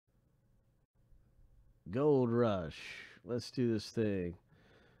Gold Rush. Let's do this thing.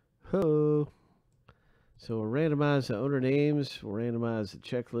 Ho. So we'll randomize the owner names. We'll randomize the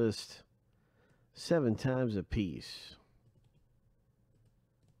checklist 7 times a piece.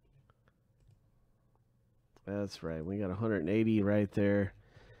 That's right. We got 180 right there.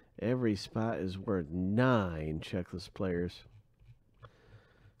 Every spot is worth 9 checklist players.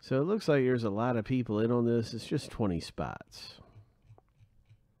 So it looks like there's a lot of people in on this. It's just 20 spots.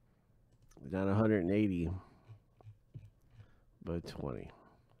 Not 180, but 20.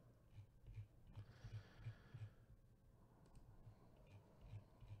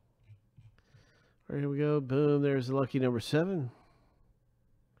 All right, here we go. Boom. There's the lucky number 7.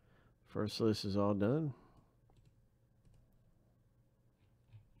 First list is all done.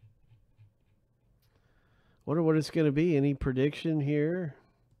 Wonder what it's going to be. Any prediction here?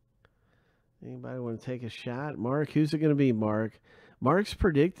 Anybody want to take a shot? Mark, who's it going to be, Mark? Mark's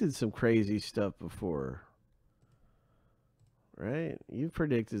predicted some crazy stuff before. Right? You've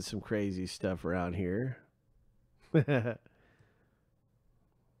predicted some crazy stuff around here.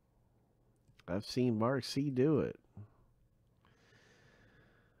 I've seen Mark C do it.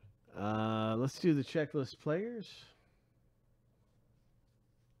 Let's do the checklist players.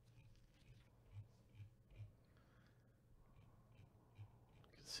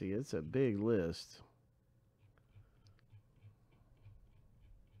 See, it's a big list.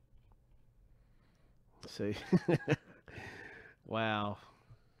 See, wow.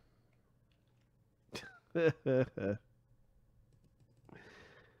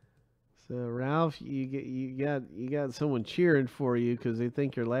 So Ralph, you got someone cheering for you because they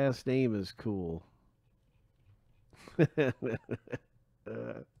think your last name is cool.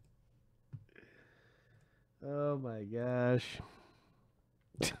 Oh my gosh.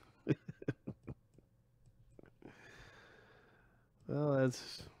 Well,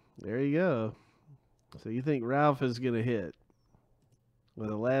 there you go. So you think Ralph is gonna hit with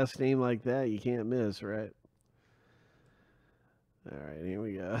a last name like that? You can't miss, right? All right, here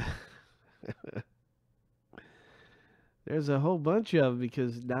we go. There's a whole bunch of them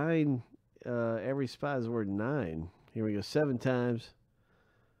because 9. Every spot is worth 9. Here we go. 7 times.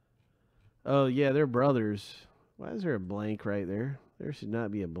 Oh yeah, they're brothers. Why is there a blank right there? There should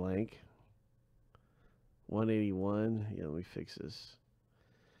not be a blank. 181. Yeah, let me fix this.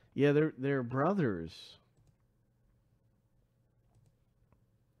 Yeah, they're brothers.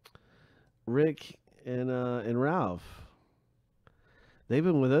 Rick and Ralph. They've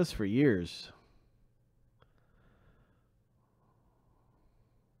been with us for years.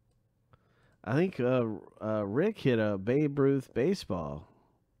 I think Rick hit a Babe Ruth baseball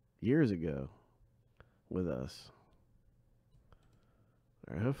years ago with us.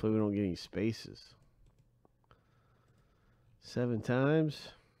 All right, hopefully we don't get any spaces. 7 times.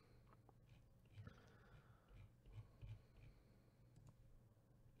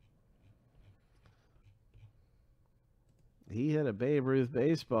 He had a Babe Ruth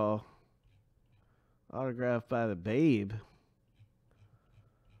baseball autographed by the Babe.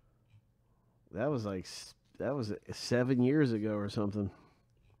 That was 7 years ago or something.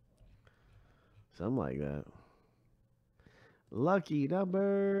 Something like that. Lucky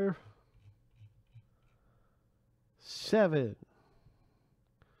number 7.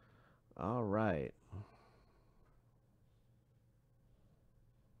 All right.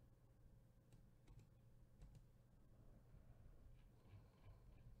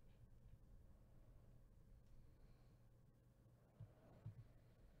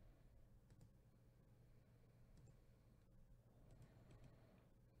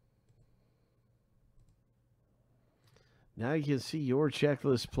 Now you can see your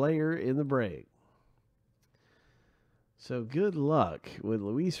checklist player in the break. So good luck with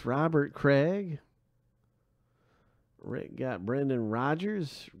Luis Robert Craig. Rick got Brendan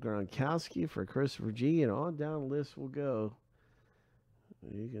Rodgers, Gronkowski for Christopher G, and on down the list we'll go.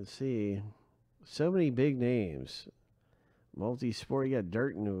 You can see so many big names. Multi-sport, you got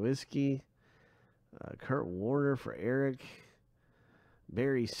Dirt Nowitzki, Kurt Warner for Eric,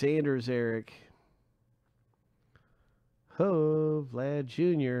 Barry Sanders, Eric. Ho, Vlad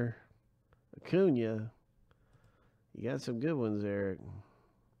Jr., Acuna. You got some good ones, Eric.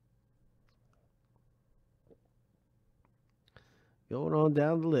 Going on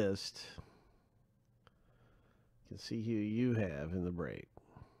down the list. You can see who you have in the break.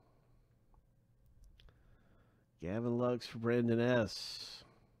 Gavin Lux for Brendan S.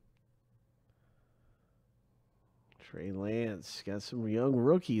 Trey Lance. Got some young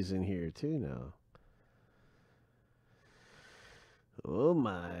rookies in here, too, now. Oh,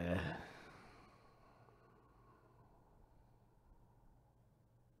 my.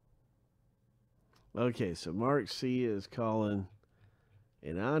 Okay, so Mark C is calling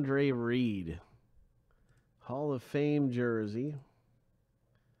an Andre Reed Hall of Fame jersey.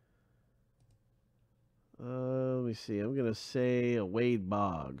 Let me see. I'm going to say a Wade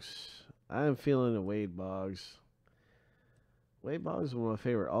Boggs. I'm feeling a Wade Boggs. Wade Boggs is one of my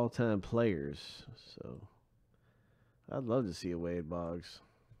favorite all-time players. So I'd love to see a Wade Boggs.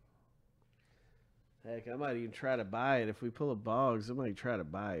 Heck, I might even try to buy it. If we pull a Boggs, I might try to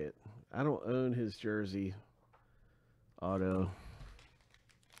buy it. I don't own his jersey auto.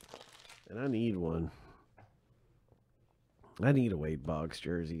 And I need one. I need a Wade Boggs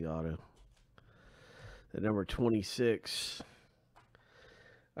jersey auto. At number 26.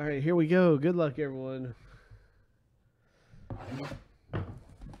 All right, here we go. Good luck, everyone.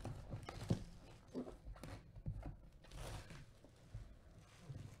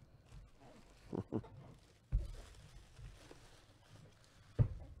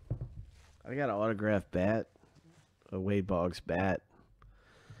 I got an autographed bat, a Wade Boggs bat.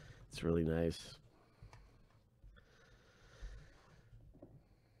 It's really nice.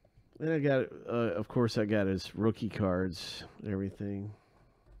 And I got, of course, I got his rookie cards and everything.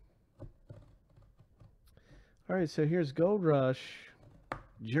 All right, so here's Gold Rush,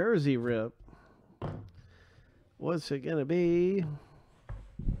 jersey rip. What's it going to be?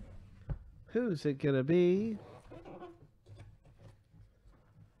 Who's it going to be?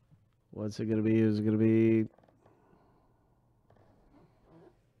 What's it going to be? Who's it going to be?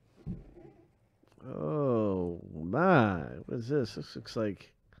 Oh, my. What is this? This looks like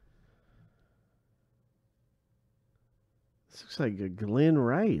a Glenn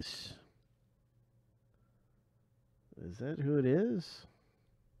Rice. Is that who it is?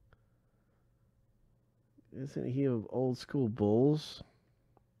 Isn't he of old school Bulls?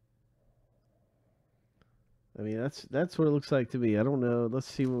 I mean, that's what it looks like to me. I don't know. Let's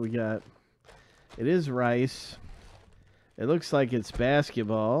see what we got. It is Rice. It looks like it's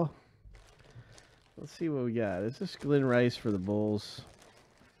basketball. Let's see what we got. Is this Glenn Rice for the Bulls?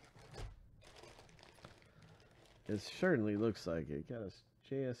 It certainly looks like it. Got a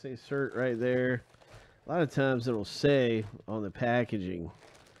JSA cert right there. A lot of times it'll say on the packaging.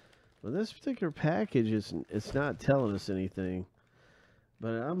 Well, this particular package it's not telling us anything.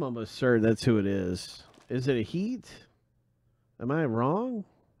 But I'm almost certain that's who it is. Is it a Heat? Am I wrong?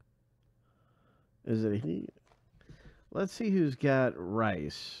 Is it a Heat? Let's see who's got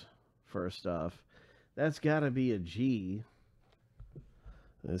Rice first off. That's got to be a G.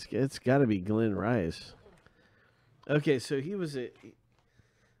 It's got to be Glenn Rice. Okay, so he was a.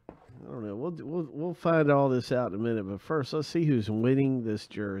 I don't know. We'll find all this out in a minute. But first, let's see who's winning this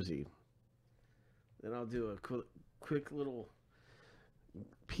jersey. Then I'll do a quick little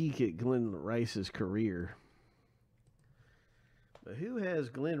peek at Glenn Rice's career. But who has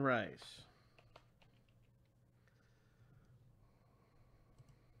Glenn Rice?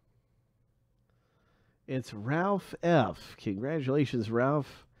 It's Ralph F. Congratulations,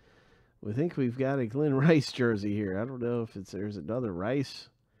 Ralph. We think we've got a Glenn Rice jersey here. I don't know if there's another Rice.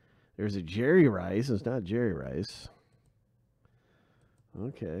 There's a Jerry Rice. It's not Jerry Rice.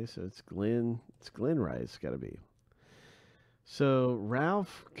 Okay, so it's Glenn Rice, got to be. So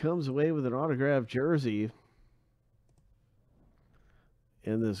Ralph comes away with an autographed jersey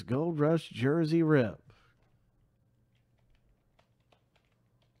in this Gold Rush jersey rip.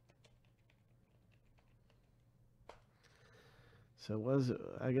 So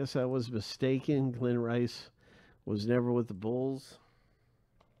I guess I was mistaken. Glenn Rice was never with the Bulls.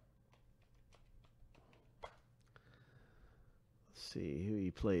 Let's see who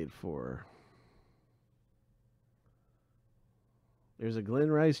he played for. There's a Glenn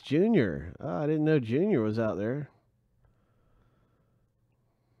Rice Jr. Oh, I didn't know Jr. was out there.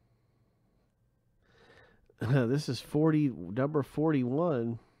 This is number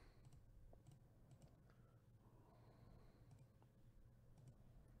 41.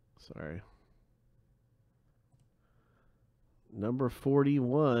 Sorry. Number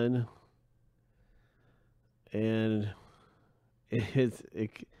 41. And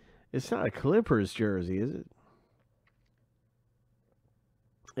it's not a Clippers jersey, is it?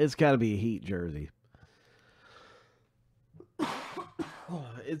 It's got to be a Heat jersey.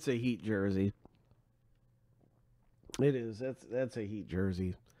 It's a Heat jersey. It is. That's a Heat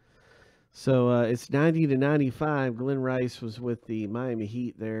jersey. So it's 90/95. Glenn Rice was with the Miami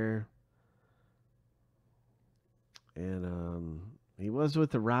Heat there. And he was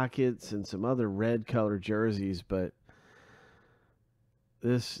with the Rockets and some other red colored jerseys, but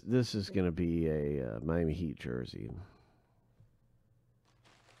this is going to be a Miami Heat jersey.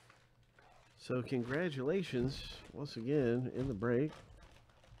 So congratulations once again in the break.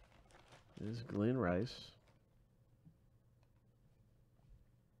 This is Glenn Rice.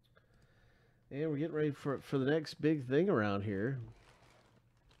 And we're getting ready for the next big thing around here.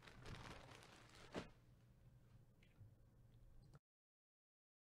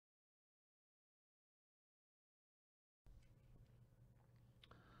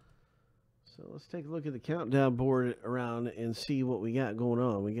 So let's take a look at the countdown board around and see what we got going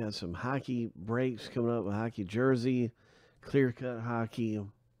on. We got some hockey breaks coming up with hockey jersey, clear cut hockey,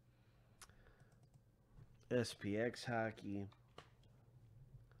 SPX hockey,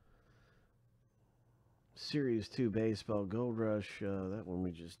 Series 2 baseball, Gold Rush, that one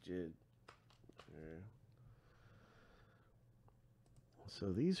we just did.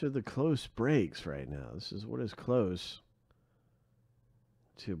 So these are the close breaks right now. This is what is close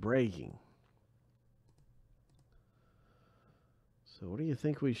to breaking. So what do you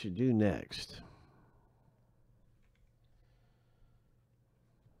think we should do next?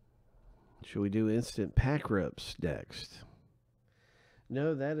 Should we do instant pack rips next?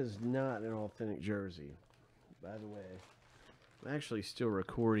 No, that is not an authentic jersey, by the way. I'm actually still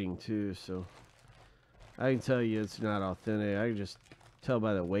recording too, so I can tell you it's not authentic. I can just tell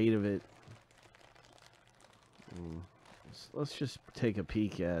by the weight of it. Let's just take a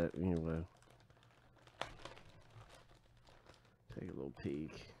peek at it anyway. Take a little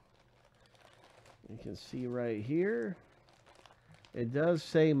peek. You can see right here, it does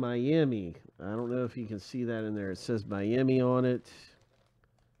say Miami. I don't know if you can see that in there. It says Miami on it.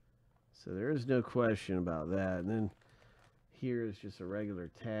 So there is no question about that. And then here is just a regular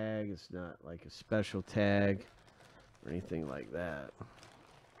tag. It's not like a special tag or anything like that.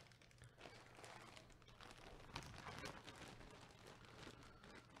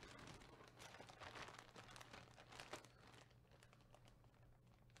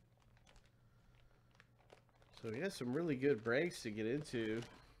 So we have some really good breaks to get into.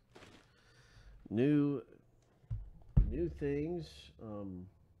 New things.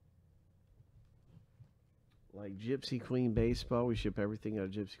 Like Gypsy Queen Baseball. We ship everything out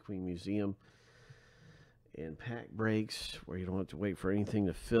of Gypsy Queen Museum. And pack breaks where you don't have to wait for anything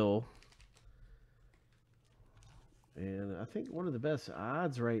to fill. And I think one of the best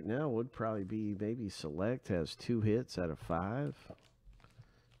odds right now would probably be maybe Select has 2 hits out of 5.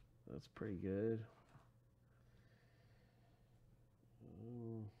 That's pretty good.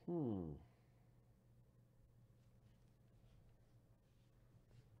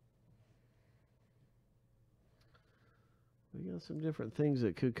 We got some different things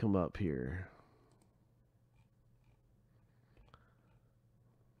that could come up here.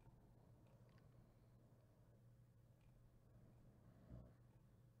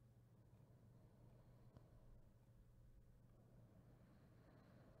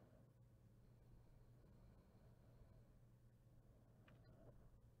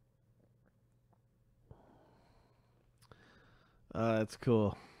 That's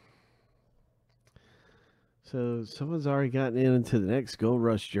cool. So someone's already gotten into the next Gold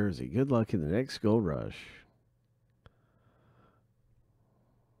Rush jersey. Good luck in the next Gold Rush.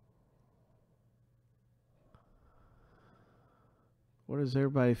 What does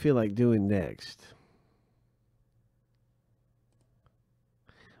everybody feel like doing next?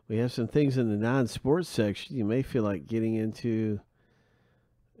 We have some things in the non-sports section you may feel like getting into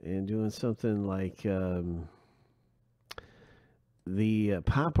and doing something like the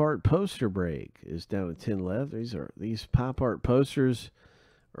pop art poster break is down to 10 left. These pop art posters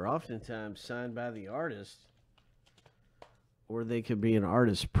are oftentimes signed by the artist, or they could be an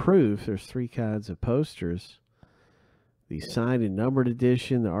artist proof. There's 3 kinds of posters: the signed and numbered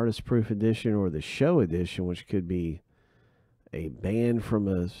edition, the artist proof edition, or the show edition, which could be a band from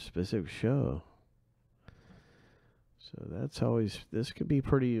a specific show. So that's always, this could be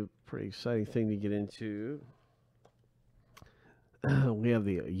pretty exciting thing to get into. We have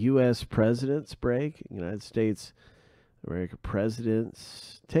the U.S. President's break, United States, America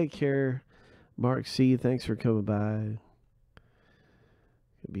Presidents. Take care, Mark C. Thanks for coming by.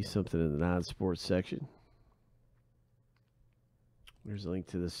 Could be something in the non-sports section. There's a link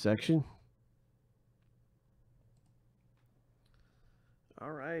to this section.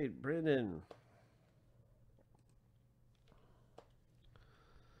 All right, Brendan.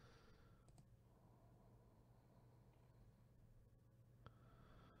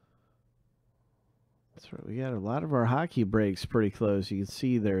 That's right. We got a lot of our hockey breaks pretty close. You can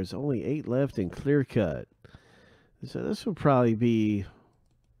see there's only 8 left in clear cut. So this will probably be,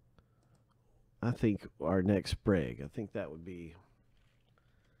 I think, our next break. I think that would be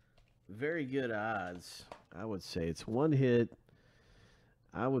very good odds. I would say it's 1 hit.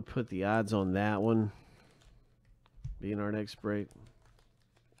 I would put the odds on that one being our next break.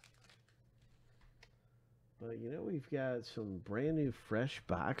 But you know, we've got some brand new fresh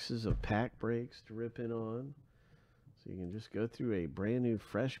boxes of pack breaks to rip in on. So you can just go through a brand new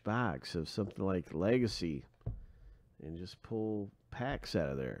fresh box of something like Legacy and just pull packs out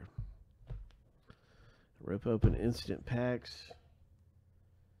of there. Rip open instant packs.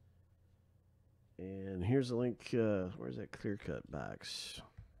 And here's a link. Where's that clear cut box?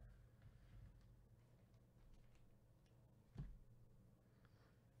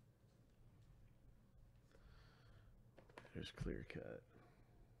 There's clear cut.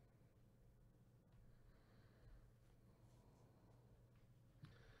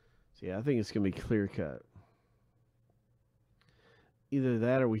 So yeah, I think it's going to be clear cut. Either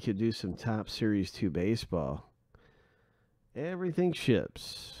that or we could do some Top Series 2 baseball. Everything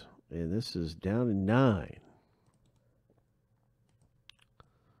ships. And this is down to 9.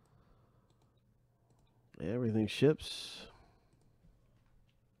 Everything ships.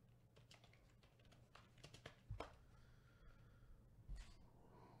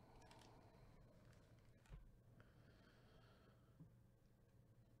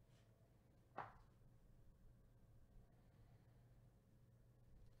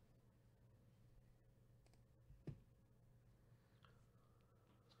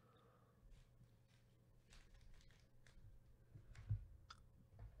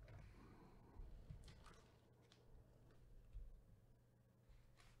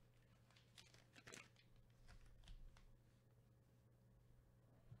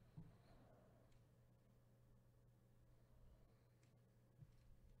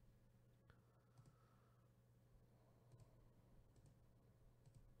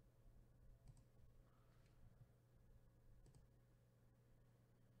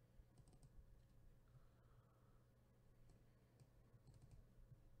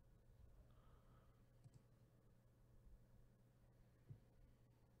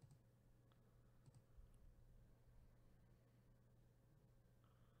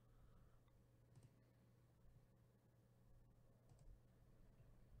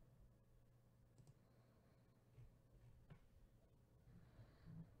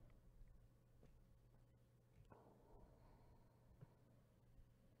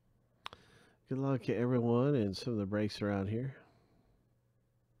 Good luck to everyone and some of the breaks around here.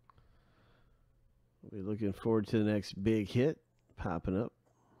 We'll be looking forward to the next big hit popping up.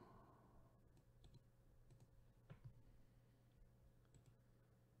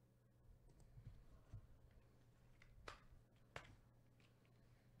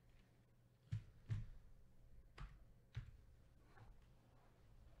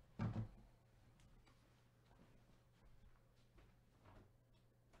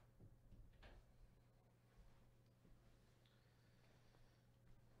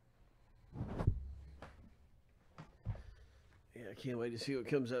 Yeah, I can't wait to see what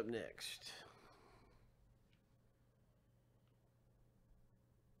comes up next.